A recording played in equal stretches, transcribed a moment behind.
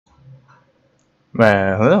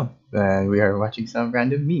Well, hello. We are watching some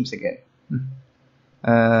random memes again.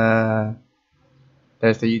 Uh,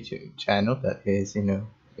 there's the YouTube channel that is,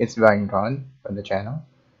 it's being run from the channel.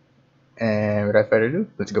 And without further ado,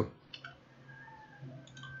 let's go.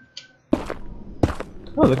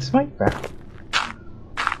 Oh, looks Minecraft.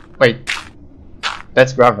 Wait,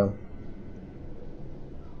 that's gravel.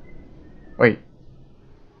 Wait.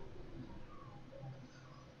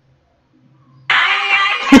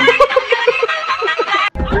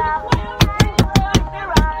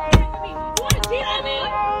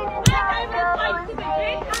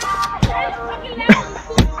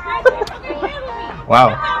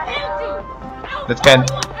 Wow, that's kind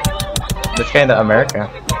of America.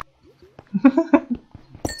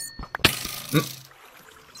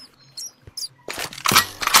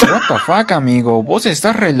 What the fuck, amigo? Vos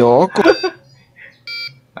estás re loco.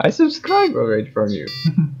 I subscribe already from you.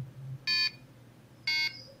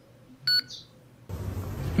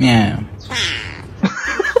 Meow.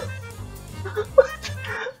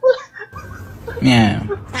 Meow.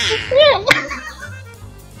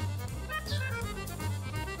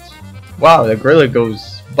 Wow, the gorilla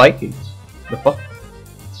goes biking. The fuck?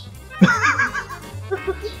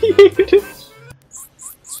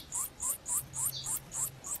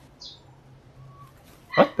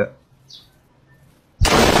 What the?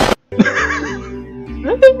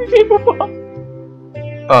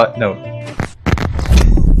 No.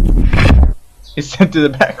 He's sent to the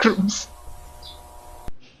back rooms.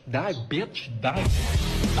 Die, bitch, die.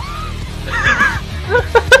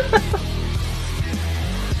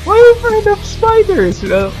 Why are we afraid of spiders?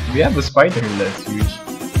 Well, we have the spider list.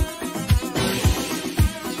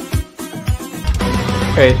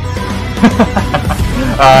 Wait.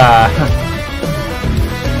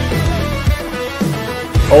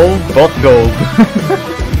 Old bot gold.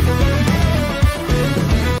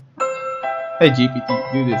 Hey GPT,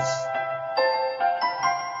 do this.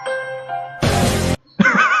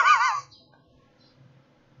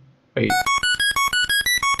 Wait.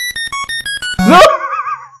 No!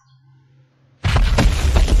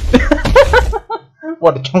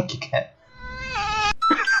 What a chunky cat.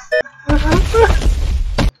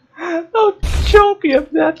 How chunky of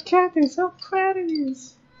that cat is, how fat it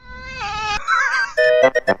is.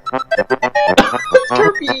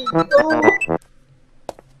 Turkey, no.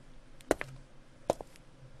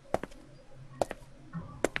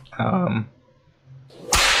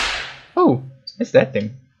 Oh, what's that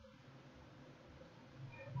thing?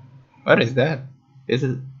 What is that? Is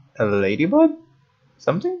it a ladybug?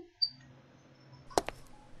 Something?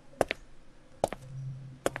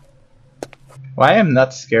 Why I'm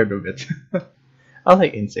not scared of it? I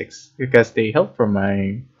like insects because they help from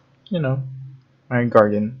my, my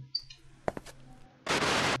garden.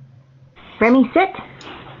 Remy, sit.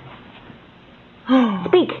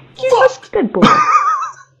 Speak. Yes. Good boy.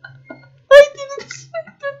 I didn't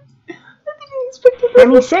expect it. I didn't expect it.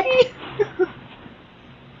 Remy, sit.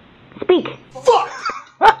 Speak. Fuck.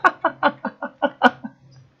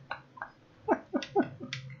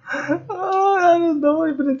 Oh, I don't know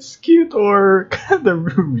if it's cute or kind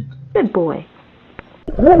of rude. Good boy.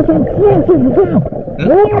 What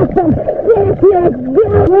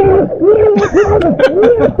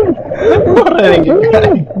a good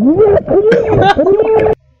guy.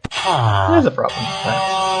 There's a problem.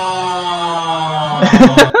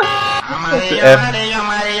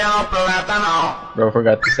 Bro,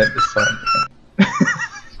 forgot to set this song.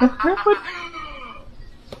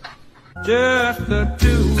 Just the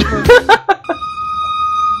two.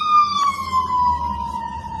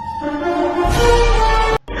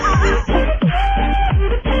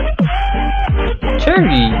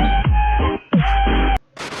 Cherry.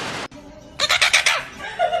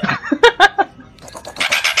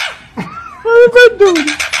 What am I doing?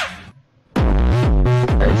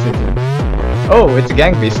 Oh, it's a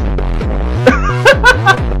gang beast.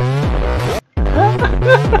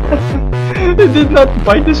 It did not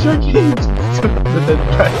bite the shark. He took the dead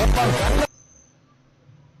guy.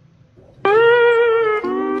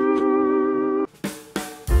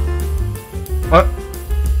 What?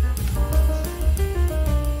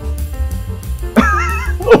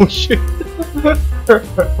 Oh shit!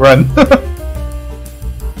 Run!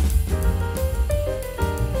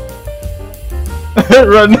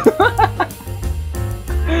 Run!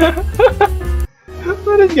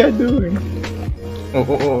 What is this guy doing?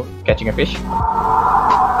 Oh, catching a fish. It's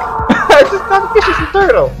not a fish, it's a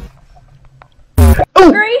turtle!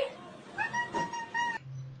 Oh!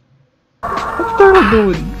 What's the turtle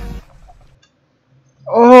doing?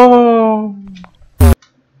 Oh!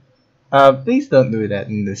 Please don't do that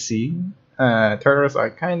in the sea. Turtles are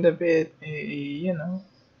kind of bit, you know,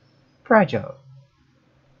 fragile.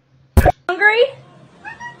 Hungry?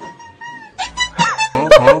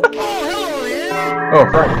 Oh,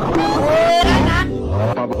 fragile.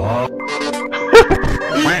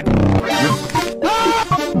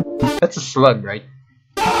 That's a slug, right?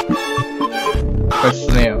 Or a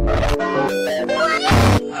snail?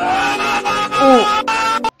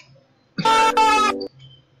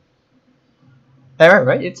 Alright,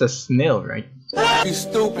 right? It's a snail, right? You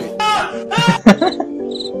stupid.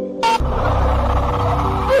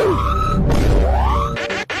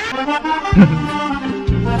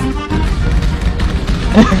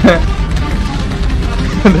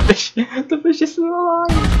 The fish is still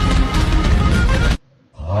alive.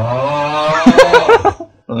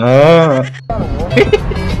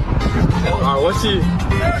 What's he?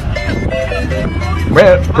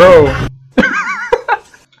 Man, bro.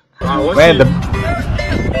 What's Man, he?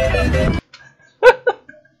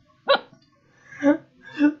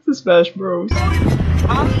 the Smash Bros.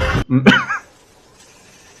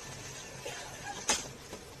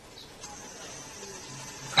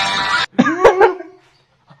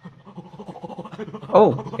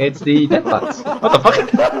 Oh, it's the Deathbots. What the fuck?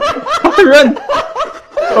 Oh, run!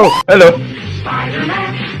 Oh, hello.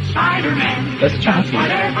 Spider-Man, Spider-Man, That's a chance.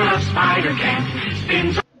 whatever a spider can,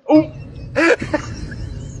 spins. Oh!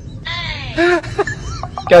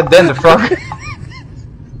 God damn the frog.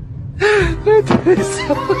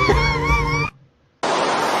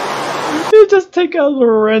 You just take out the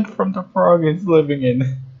rent from the frog it's living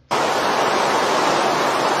in.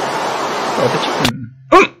 Oh, the chicken.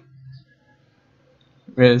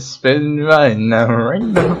 We're spinning right now, right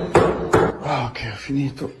now. Oh, che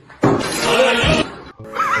finito.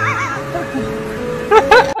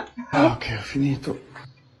 Oh, che finito.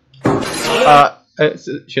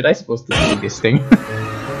 Should I supposed to do this thing?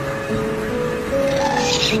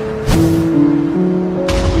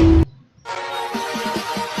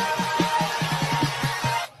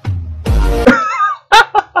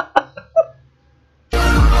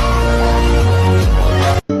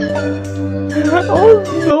 Oh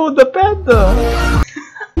no, the panda!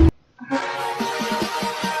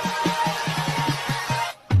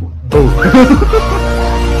 Oh.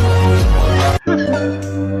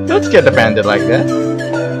 Don't scare the panda like that.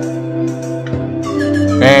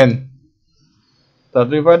 Man,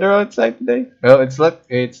 lovely weather outside today. Well, it's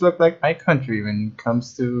looked like my country when it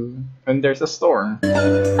comes to when there's a storm.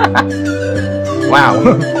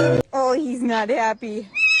 Wow. Oh, he's not happy.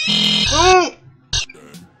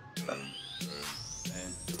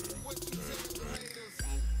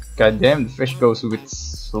 God damn, the fish goes with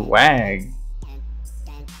swag.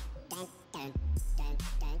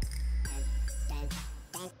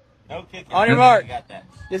 On your mark.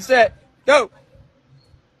 Get set. Go.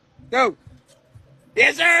 Go.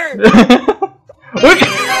 Yes, sir.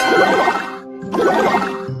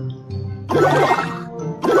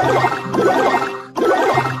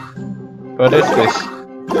 What is this?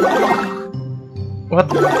 What?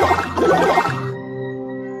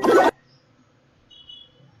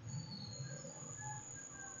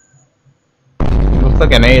 Looks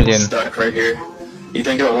like an alien. Stuck right here. You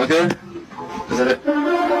think it'll look good? Is that it?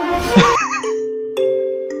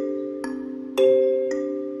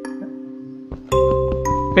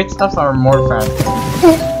 Pit stops are more fun.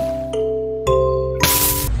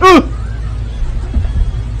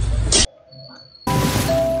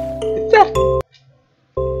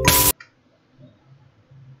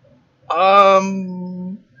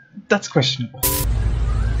 That's questionable.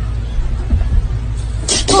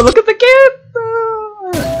 Oh, look at the cat!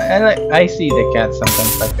 I see the cat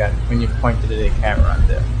sometimes like that when you point to the camera on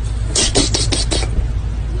there.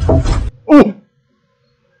 Oh!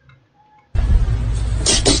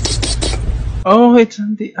 Oh, it's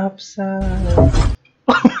on the upside.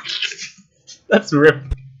 That's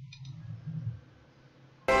ripped.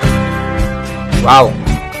 Wow.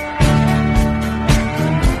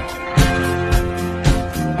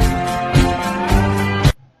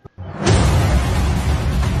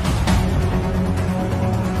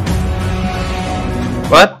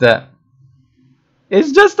 What the?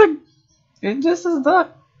 It's just a duck.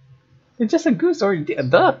 It's just a goose or a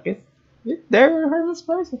duck. They're harmless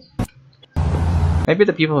places. Maybe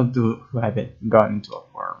the people who haven't gone into a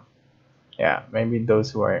farm. Yeah, maybe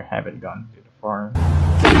those who haven't gone to the farm.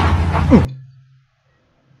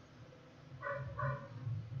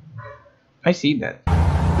 I see that.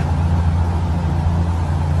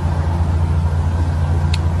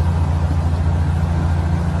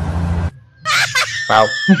 Wow.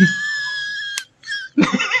 The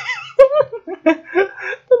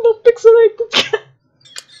little pixelated cat.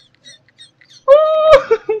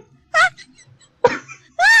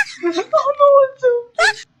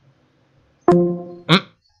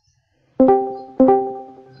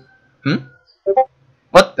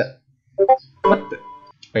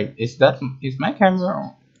 is my camera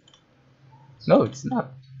on? No, it's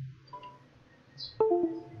not.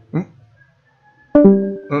 Hmm?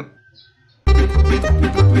 Hmm.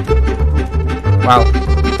 Wow.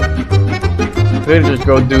 We'll just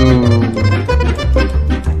go do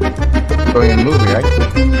going in a movie, right?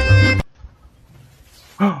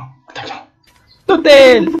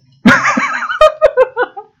 Hotel!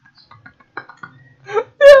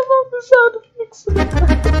 Yeah, all the sound effects.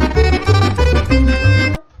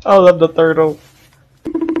 I love the turtle.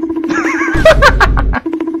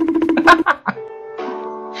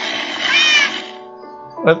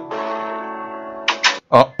 What?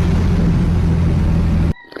 Oh.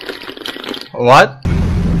 What?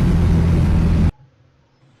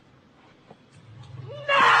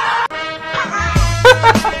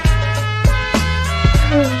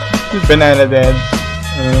 Banana dance.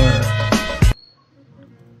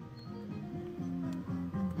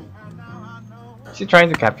 Is he trying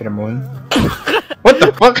to capture the moon? What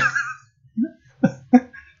the fuck?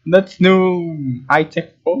 That's new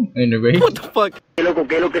high-tech phone anyway. What the fuck?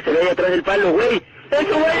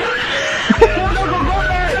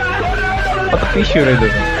 What the fish should I do?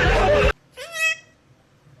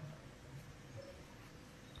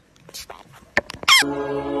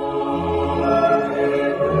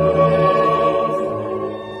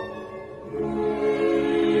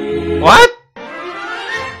 What?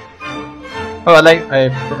 Oh, I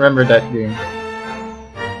remember that game.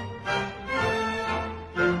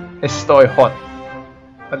 Estoy hot.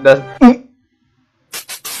 What does?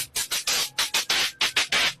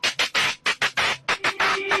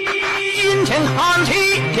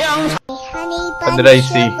 What did I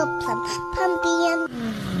see?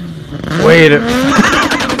 Wait.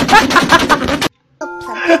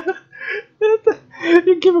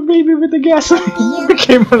 You give a baby with the gasoline. You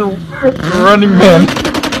became a running man.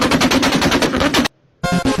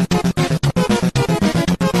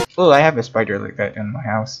 Oh, I have a spider like that in my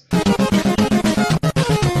house.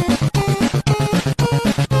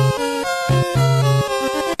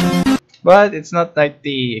 But it's not like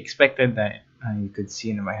the expected that you could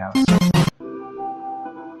see in my house.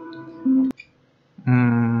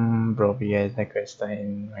 Bro, yeah, like Cresta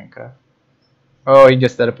in Minecraft. Oh, he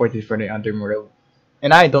just teleported for the underworld.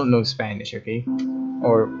 And I don't know Spanish, okay?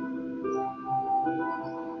 Or...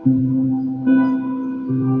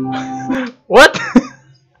 What?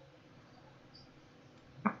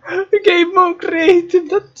 The game mode created.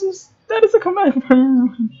 That is a command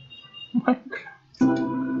from Minecraft.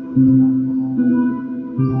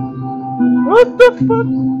 What the fuck?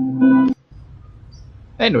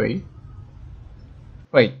 Anyway.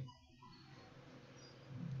 Wait.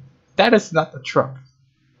 That is not a truck.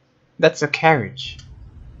 That's a carriage.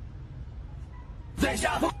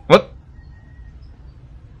 What?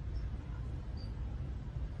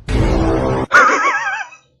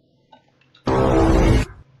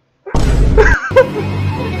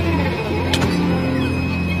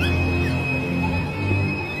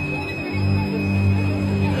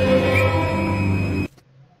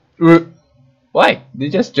 Why? They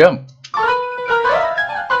just jumped.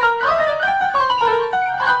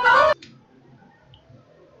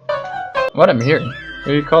 What I'm hearing? What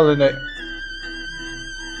are you calling it?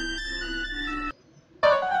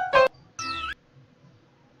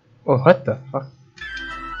 Oh, what the fuck?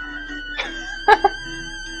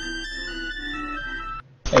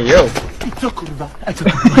 Hey, yo. It's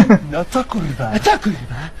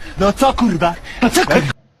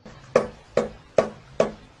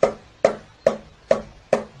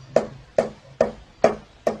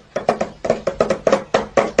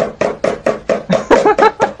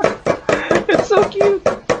so cute.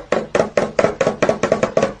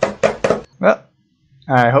 Well,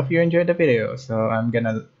 I hope you enjoyed the video. So I'm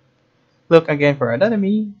gonna look again for another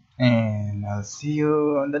meme, and I'll see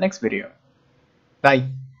you on the next video. Bye.